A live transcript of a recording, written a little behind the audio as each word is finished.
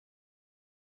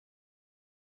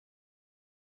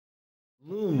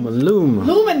Loom.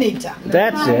 Luminita.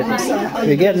 That's it.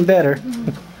 You're getting better.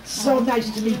 So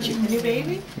nice to meet you. New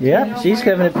baby? Yeah, she's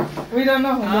having it. We don't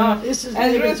know. No. This is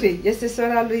And David. Ruthie. Este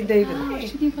sora lui David.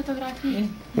 Nice to meet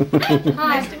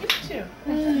you.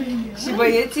 Și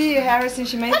băieții Harrison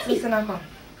și Mason sunt acolo.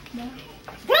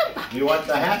 You want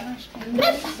the hat?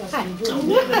 There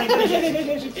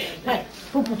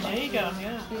you go,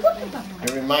 yeah.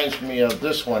 It reminds me of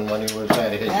this one when he was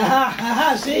at his.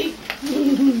 See?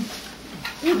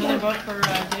 Another book for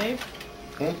Dave.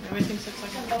 Hmm? Everything looks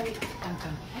like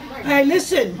a Hey,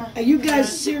 listen. Are you guys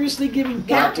seriously giving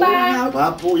back out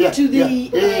Papu, yeah, to the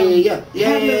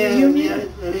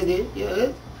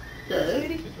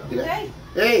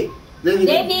Hey, David,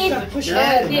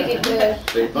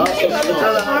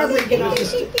 Harvard get off the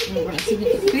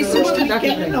Christmas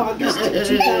weekend in August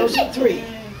 2003.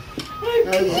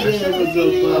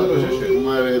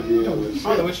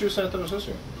 Oh, what's your son? I thought it was this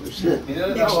year.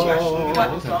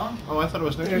 Oh, I thought it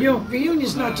was next year. Your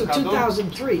reunion's not till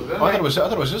 2003. Oh, I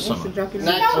thought it was this summer. Oh, next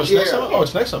it's year. next summer. Oh,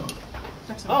 it's next summer.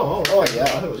 Oh, yeah. I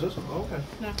thought it was this summer. Oh, okay.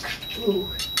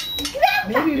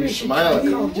 Maybe we should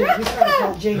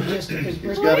call Jane just because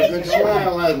He's got a good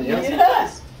smile, hasn't he?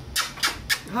 Yes.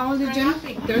 How old is Jen?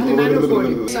 39 or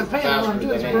 40. So all I'm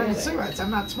doing is burning cigarettes. I'm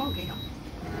not smoking them.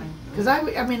 Because I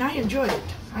mean, I enjoy it.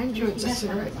 I enjoy it as a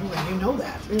cigarette. You know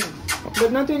that.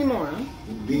 But not anymore, huh?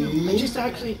 I just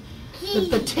actually,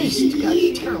 the taste got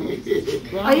terrible.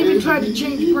 I even tried to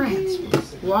change brands.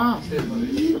 Wow.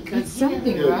 That's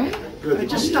something, right? I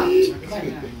just stopped.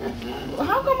 Well,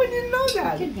 how come we didn't know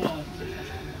that?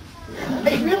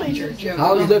 Hey, really, Joe.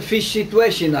 How's the fish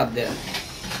situation up there?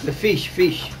 The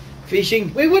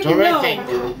fishing? We wouldn't Terrific.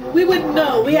 know. We wouldn't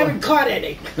know. We haven't caught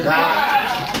any.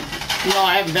 No,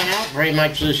 I haven't been out very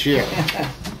much this year.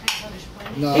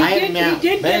 No. I haven't been out. He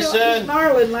did get Mason.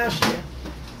 Marlin last year.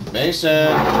 Mason.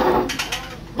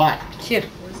 But. Here.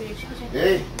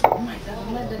 Hey,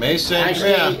 Mason,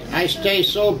 I stay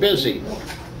so busy.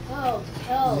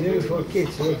 Beautiful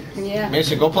kids. Yeah.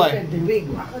 Mason, go play. The big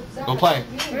one. Go play.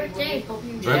 birthday.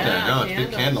 Birthday, no, it's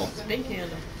big candle. It's a big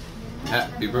candle.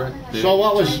 Happy birthday. So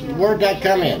where'd that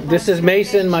come in? This is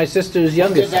Mason, my sister's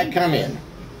When did youngest. that come in?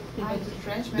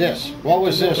 This. What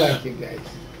was this? Thank you guys.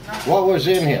 What was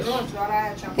in his?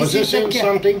 Was this in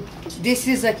something? This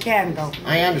is a candle.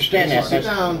 I understand that,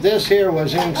 but this here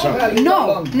was in something.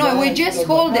 No, we just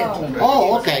hold it.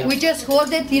 Oh, okay. We just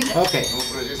hold it. Okay.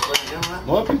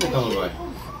 More people coming by.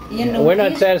 You know, We're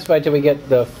not satisfied till we get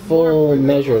the full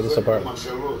measure of this apartment.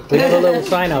 We have a little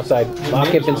sign outside,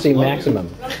 occupancy maximum.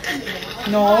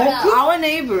 No, our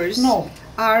neighbors No.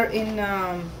 are in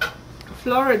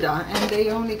Florida, and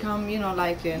they only come, you know,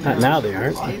 like in Not now they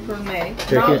aren't. April, May.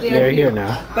 They're Now here, they're here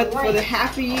now. But for the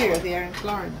half a year, they are in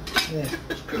Florida.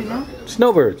 You know?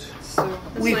 Snowbirds. So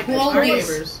we Like hold our this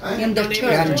neighbors. in the Our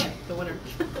neighbors church. are the winner.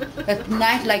 At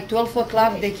night, like 12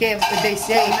 o'clock, they say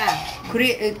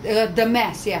the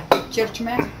mass, yeah, church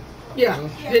mass. Yeah.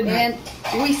 And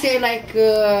we say like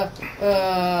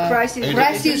Christ is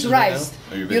Christ is rise,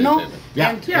 you know? Yeah,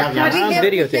 And yeah, we yeah. have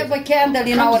Videotape. a candle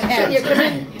in our You hand. come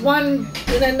in one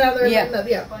and another and Yeah. another.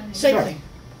 Yeah. Same thing.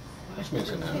 What's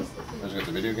Mason now? Has he got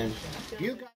the video games?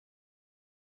 You got